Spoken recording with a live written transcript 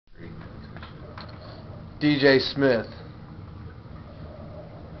DJ Smith,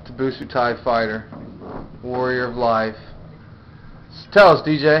 dobusutai fighter, warrior of life. Tell us,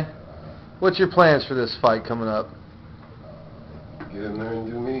 DJ, what's your plans for this fight coming up? Get in there and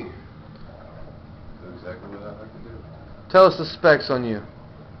do me. Do exactly what I like to do. Tell us the specs on you.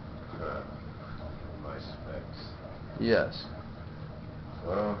 My specs. Yes.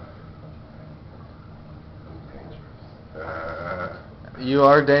 Well, I'm dangerous. You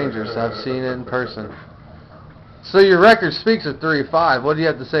are dangerous. I've seen it in person. So your record speaks of 3-5. What do you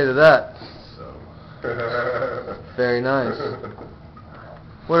have to say to that? So. Very nice.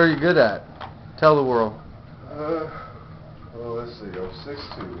 What are you good at? Tell the world. Well, let's see. I'm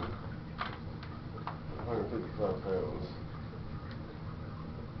 6'2", 155 pounds.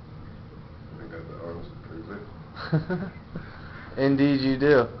 I got the arms pretty big. Indeed you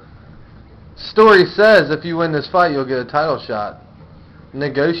do. Story says if you win this fight, you'll get a title shot.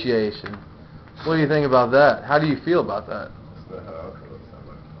 Negotiation. What do you think about that? How do you feel about that? That's not how I feel. That's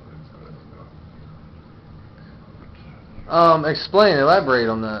how I feel. Explain, elaborate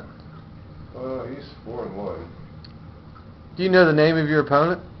on that. He's 4-1. Do you know the name of your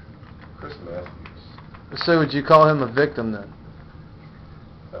opponent? Chris Matthews. So would you call him a victim then?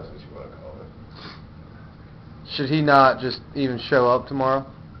 That's what you want to call it. Should he not just even show up tomorrow?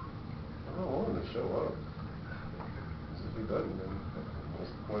 I don't want him to show up. Because if he doesn't, then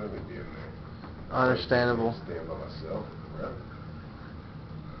what's the point of me being there? Understandable. I stand by myself forever.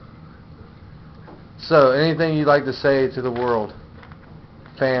 So, anything you'd like to say to the world?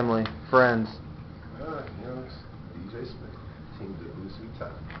 Family, friends? It's DJ Smith, Team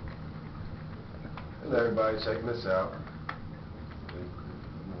dobusutai. And everybody checking us out.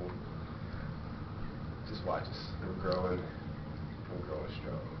 Just watch us. We're growing. We're growing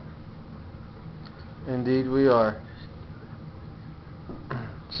strong. Indeed we are.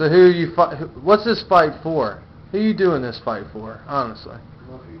 So who are you what's this fight for? Who are you doing this fight for, honestly?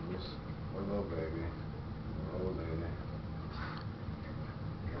 My peoples. My little baby. My old lady.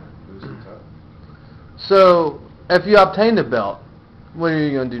 dobusutai. So, if you obtain the belt, what are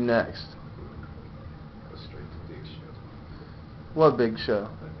you going to do next? Go straight to Big Show. What big show?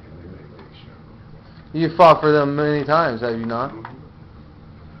 Big Show. You fought for them many times, have you not? Mm-hmm.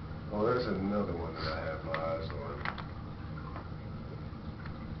 Well, there's another one that I have my eyes on.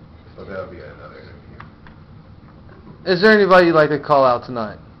 So that'll be another interview. Is there anybody you'd like to call out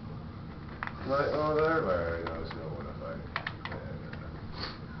tonight? Everybody already knows who I want to fight.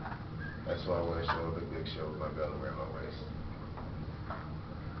 And that's why I want to show up at Big Show with my belt around my waist.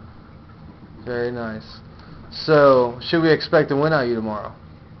 Very nice. So, should we expect a win out of you tomorrow?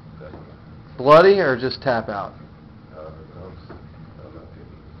 Definitely. Bloody or just tap out? However it comes, I'm not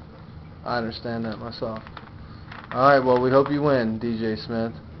picky. I understand that myself. Alright, well, we hope you win, DJ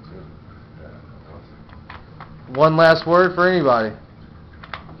Smith. Yeah, One last word for anybody.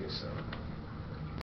 get some.